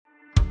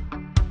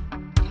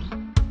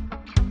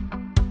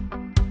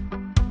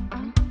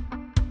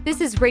This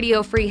is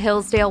Radio Free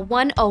Hillsdale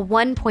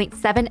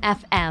 101.7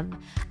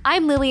 FM.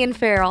 I'm Lillian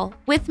Farrell.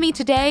 With me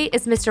today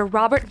is Mr.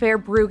 Robert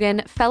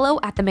VerBruggen, fellow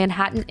at the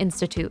Manhattan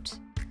Institute.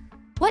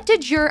 What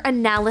did your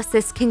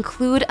analysis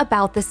conclude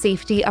about the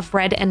safety of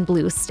red and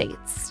blue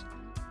states?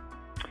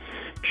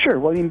 Sure.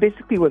 Well, I mean,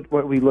 basically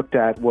what we looked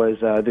at was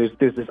there's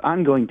this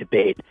ongoing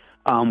debate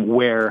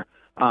where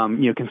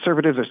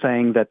conservatives are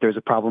saying that there's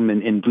a problem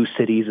in blue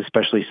cities,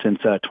 especially since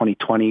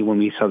 2020 when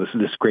we saw this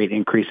great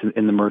increase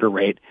in the murder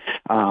rate.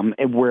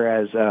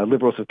 Whereas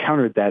liberals have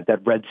countered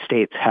that red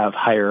states have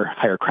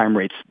higher crime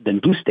rates than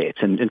blue states.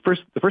 And the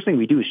first thing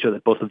we do is show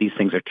that both of these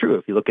things are true.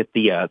 If you look at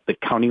the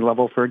county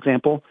level, for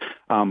example,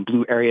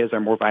 blue areas are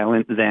more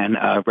violent than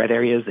red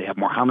areas. They have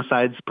more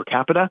homicides per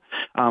capita.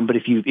 But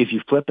if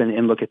you flip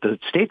and look at the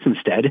states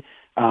instead,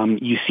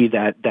 you see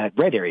that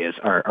red areas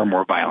are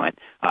more violent,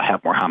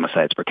 have more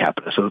homicides per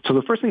capita. So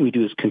the first thing we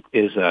do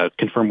is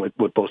confirm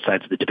what both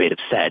sides of the debate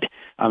have said.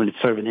 And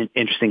it's sort of an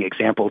interesting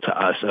example to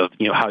us of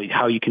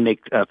how you can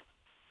make a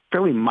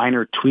fairly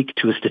minor tweak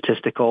to a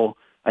statistical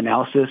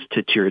analysis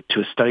to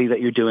a study that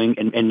you're doing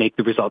and make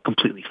the result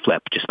completely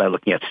flip just by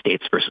looking at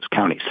states versus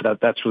counties. So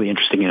that's really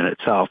interesting in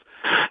itself.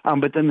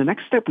 But then the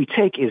next step we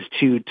take is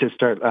to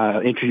start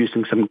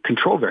introducing some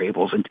control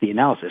variables into the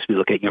analysis. We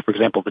look at, for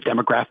example, the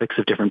demographics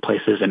of different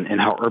places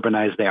and how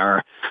urbanized they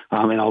are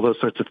and all those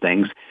sorts of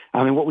things.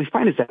 And what we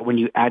find is that when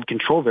you add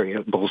control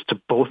variables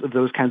to both of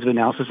those kinds of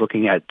analysis,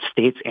 looking at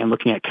states and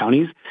looking at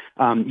counties,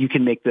 you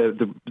can make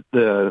the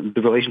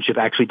relationship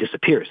actually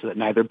disappear so that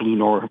neither blue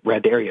nor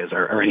red areas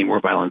are any more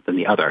violent than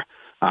the other.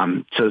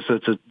 So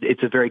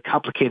it's a very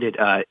complicated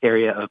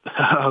area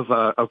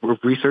of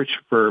research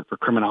for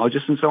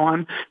criminologists and so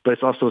on, but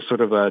it's also sort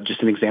of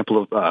just an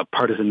example of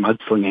partisan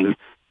mudslinging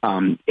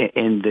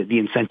and the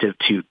incentive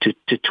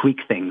to tweak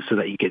things so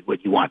that you get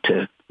what you want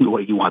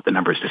the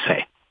numbers to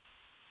say.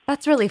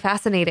 That's really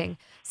fascinating.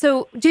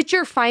 So did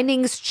your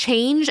findings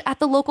change at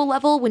the local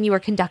level when you were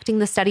conducting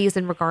the studies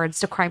in regards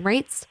to crime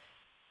rates?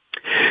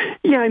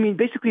 Yeah, I mean,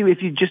 basically,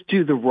 if you just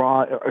do the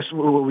raw, or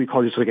what we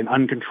call just like an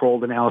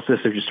uncontrolled analysis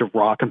or just a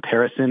raw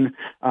comparison,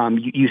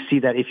 you see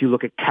that if you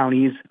look at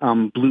counties,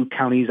 blue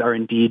counties are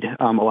indeed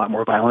a lot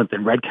more violent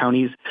than red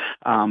counties.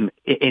 And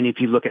if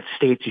you look at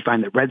states, you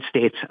find that red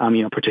states,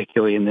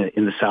 particularly in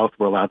the South,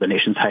 where a lot of the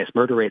nation's highest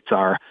murder rates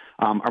are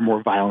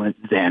more violent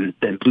than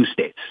blue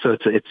states. So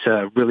it's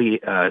a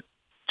really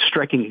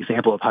striking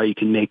example of how you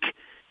can make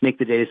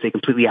the data say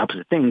completely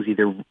opposite things.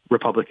 Either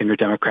Republican or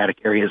Democratic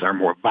areas are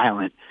more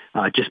violent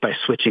just by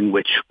switching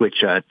which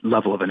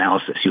level of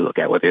analysis you look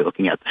at, whether you're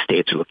looking at the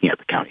states or looking at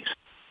the counties.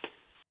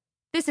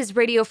 This is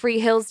Radio Free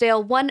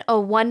Hillsdale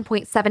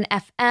 101.7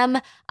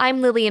 FM.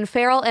 I'm Lillian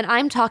Farrell, and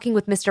I'm talking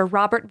with Mr.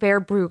 Robert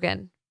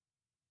VerBruggen.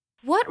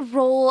 What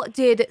role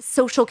did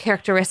social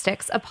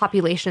characteristics of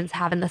populations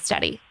have in the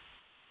study?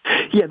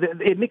 Yeah,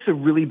 it makes a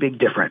really big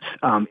difference,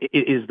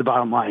 is the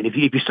bottom line. If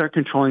you start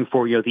controlling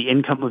for, the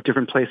income of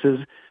different places,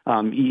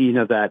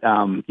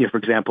 for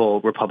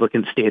example,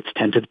 Republican states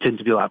tend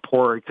to be a lot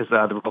poorer because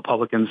the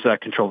Republicans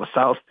control the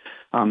South.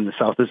 The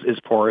South is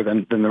poorer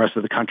than the rest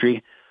of the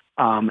country.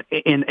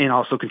 And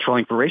also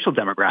controlling for racial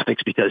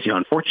demographics because,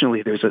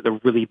 unfortunately, there's a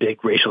really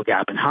big racial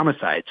gap in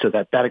homicide. So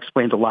that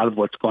explains a lot of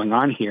what's going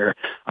on here,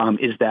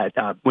 is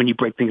that when you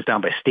break things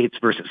down by states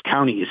versus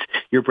counties,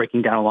 you're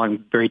breaking down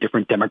along very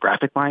different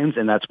demographic lines,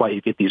 and that's why you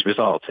get these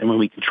results. And when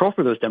we control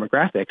for those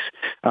demographics,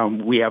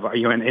 we have,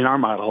 in our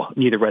model,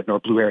 neither red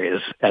nor blue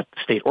areas at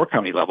the state or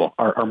county level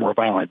are more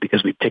violent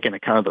because we've taken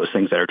account of those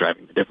things that are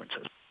driving the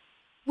differences.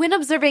 When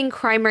observing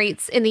crime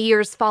rates in the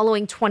years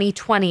following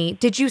 2020,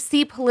 did you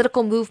see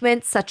political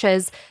movements such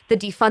as the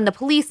defund the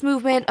police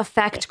movement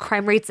affect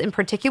crime rates in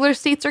particular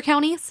states or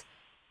counties?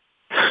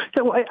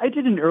 So I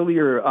did an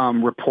earlier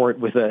report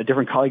with a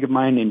different colleague of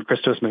mine named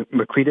Christos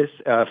Makridis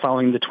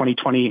following the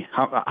 2020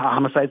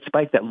 homicide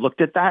spike that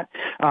looked at that.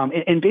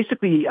 And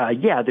basically,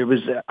 there was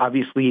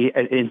obviously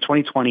in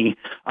 2020,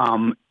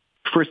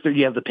 first,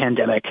 you have the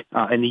pandemic,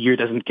 and the year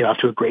doesn't get off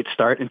to a great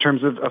start in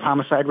terms of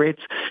homicide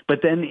rates.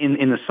 But then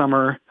in the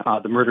summer,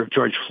 the murder of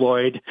George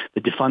Floyd,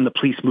 the defund the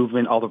police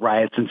movement, all the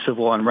riots and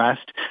civil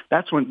unrest,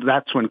 that's when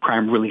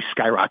crime really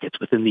skyrockets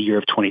within the year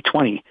of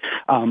 2020.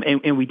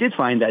 And we did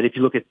find that if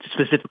you look at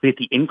specifically at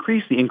the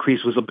increase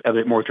was a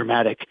bit more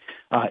dramatic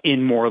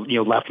in more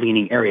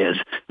left-leaning areas,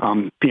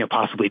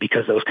 possibly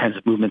because those kinds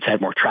of movements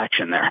had more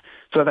traction there.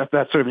 So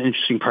that's sort of an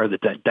interesting part of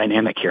the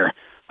dynamic here.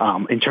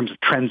 In terms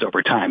of trends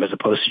over time, as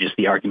opposed to just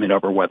the argument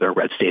over whether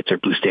red states or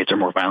blue states are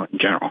more violent in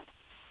general.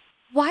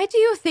 Why do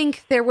you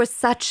think there was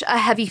such a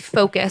heavy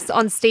focus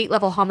on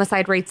state-level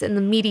homicide rates in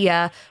the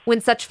media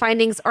when such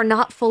findings are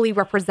not fully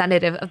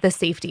representative of the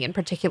safety in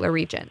particular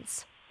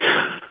regions?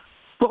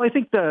 Well, I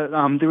think there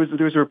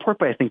was a report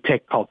by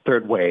Tech called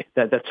Third Way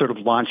that sort of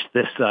launched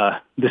this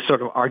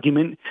sort of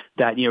argument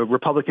that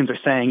Republicans are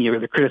saying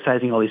they're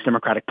criticizing all these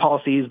Democratic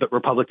policies, but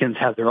Republicans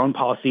have their own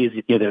policies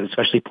that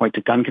especially point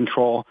to gun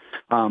control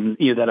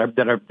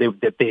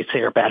that they say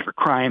are bad for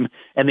crime,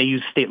 and they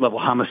use state level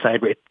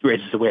homicide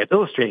rates as a way of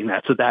illustrating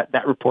that. So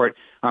that report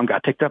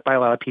got picked up by a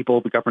lot of people.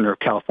 The governor of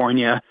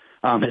California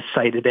has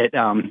cited it.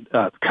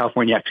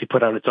 California actually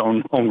put out its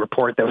own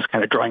report that was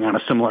kind of drawing on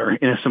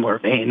in a similar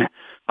vein.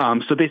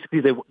 So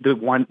basically,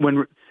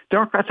 when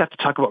Democrats have to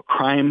talk about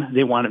crime,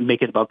 they want to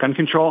make it about gun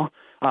control.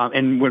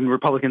 And when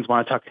Republicans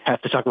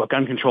have to talk about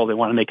gun control, they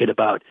want to make it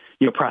about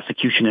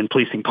prosecution and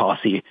policing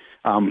policy,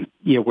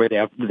 where they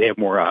have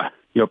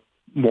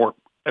more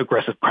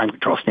aggressive crime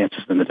control stances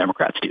than the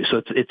Democrats do.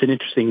 So it's an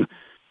interesting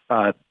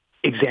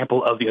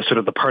example of sort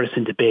of the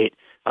partisan debate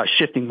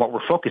shifting what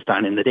we're focused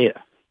on in the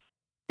data.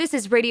 This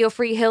is Radio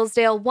Free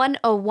Hillsdale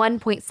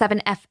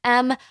 101.7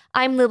 FM.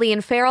 I'm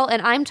Lillian Farrell,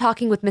 and I'm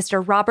talking with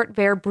Mr. Robert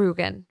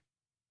VerBruggen.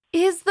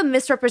 Is the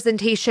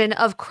misrepresentation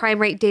of crime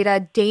rate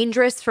data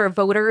dangerous for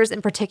voters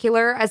in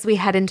particular as we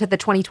head into the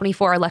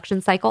 2024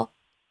 election cycle?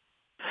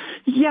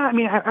 Yeah, I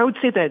mean, I would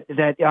say that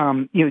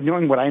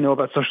knowing what I know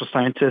about social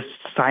science,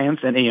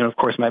 and of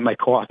course, my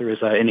co-author is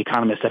an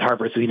economist at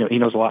Harvard, so he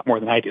knows a lot more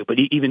than I do. But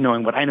even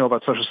knowing what I know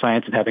about social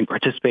science and having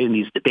participated in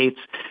these debates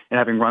and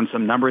having run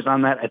some numbers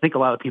on that, I think a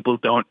lot of people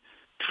don't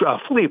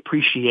fully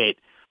appreciate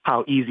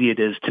how easy it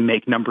is to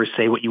make numbers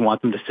say what you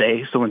want them to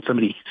say. So when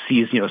somebody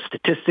sees,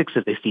 statistics,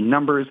 if they see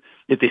numbers,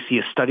 if they see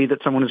a study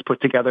that someone has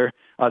put together,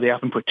 they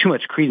often put too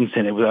much credence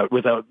in it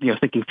without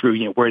thinking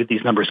through, where did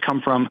these numbers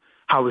come from?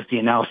 How was the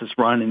analysis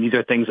run? And these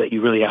are things that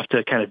you really have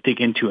to kind of dig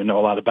into and know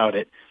a lot about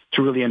it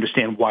to really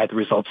understand why the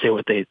results say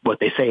what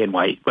they say and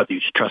whether you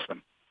should trust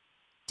them.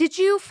 Did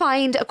you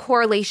find a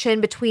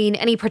correlation between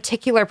any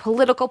particular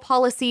political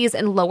policies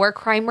and lower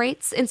crime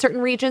rates in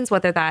certain regions,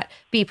 whether that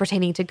be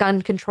pertaining to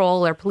gun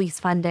control or police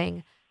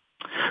funding?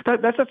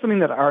 That's not something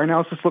that our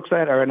analysis looks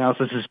at. Our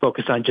analysis is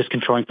focused on just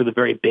controlling for the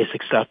very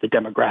basic stuff, the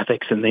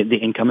demographics and the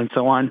income and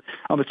so on.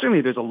 But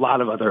certainly there's a lot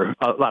of other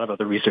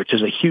research.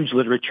 There's a huge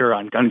literature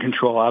on gun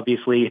control,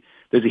 obviously.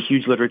 There's a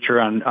huge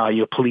literature on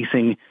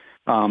policing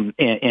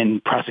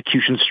and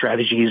prosecution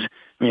strategies.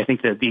 I mean, I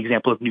think that the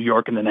example of New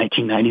York in the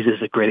 1990s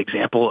is a great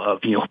example of,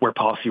 where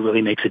policy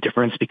really makes a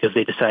difference because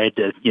they decided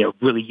to,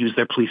 really use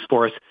their police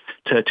force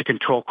to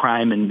control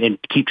crime and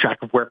keep track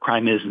of where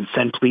crime is and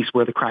send police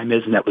where the crime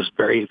is. And that was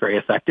very, very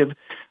effective.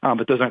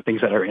 But those aren't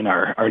things that are in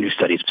our new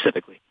study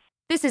specifically.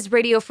 This is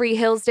Radio Free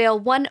Hillsdale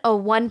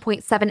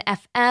 101.7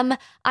 FM.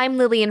 I'm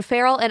Lillian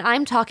Farrell, and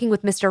I'm talking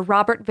with Mr.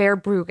 Robert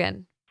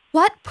VerBruggen.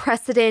 What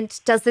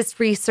precedent does this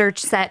research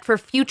set for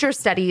future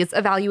studies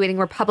evaluating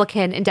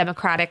Republican and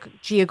Democratic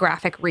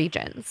geographic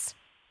regions?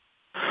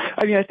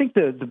 I mean, I think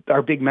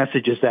our big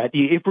message is that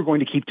if we're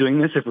going to keep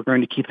doing this, if we're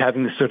going to keep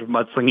having this sort of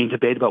mudslinging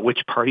debate about which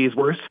party is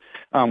worse,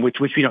 which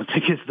we don't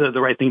think is the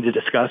right thing to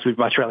discuss, we'd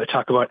much rather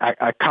talk about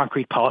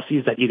concrete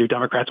policies that either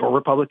Democrats or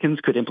Republicans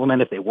could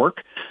implement if they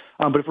work.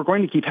 But if we're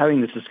going to keep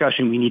having this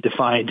discussion, we need to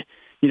find,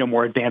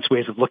 more advanced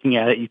ways of looking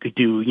at it. You could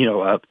do,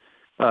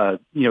 a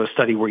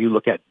study where you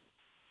look at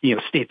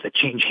states that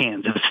change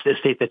hands. If it's a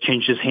state that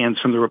changes hands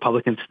from the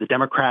Republicans to the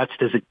Democrats,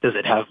 does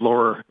it have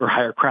lower or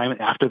higher crime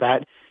after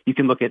that? You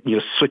can look at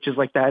switches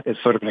like that as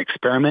sort of an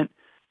experiment.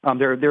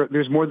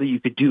 There's more that you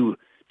could do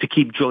to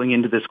keep drilling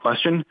into this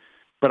question.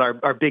 But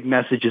our big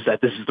message is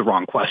that this is the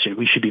wrong question.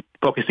 We should be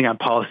focusing on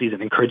policies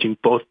and encouraging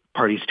both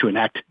parties to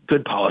enact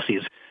good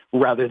policies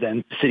rather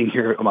than sitting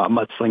here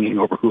mudslinging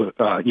over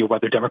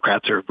whether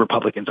Democrats or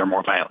Republicans are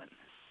more violent.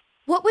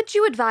 What would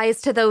you advise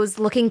to those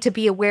looking to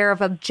be aware of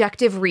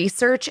objective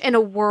research in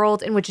a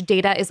world in which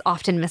data is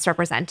often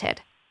misrepresented?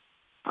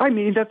 I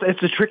mean,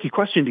 it's a tricky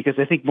question because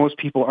I think most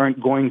people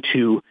aren't going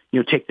to,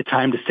 take the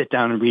time to sit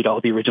down and read all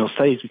the original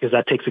studies because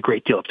that takes a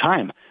great deal of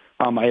time.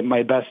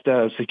 My best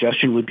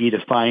suggestion would be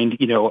to find,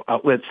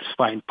 outlets,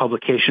 find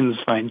publications,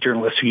 find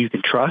journalists who you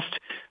can trust,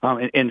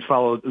 and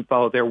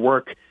follow their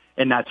work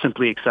and not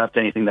simply accept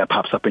anything that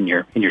pops up in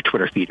your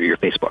Twitter feed or your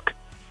Facebook.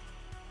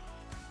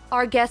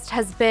 Our guest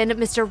has been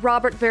Mr.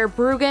 Robert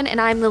VerBruggen, and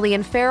I'm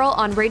Lillian Farrell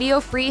on Radio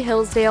Free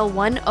Hillsdale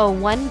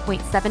 101.7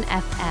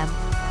 FM.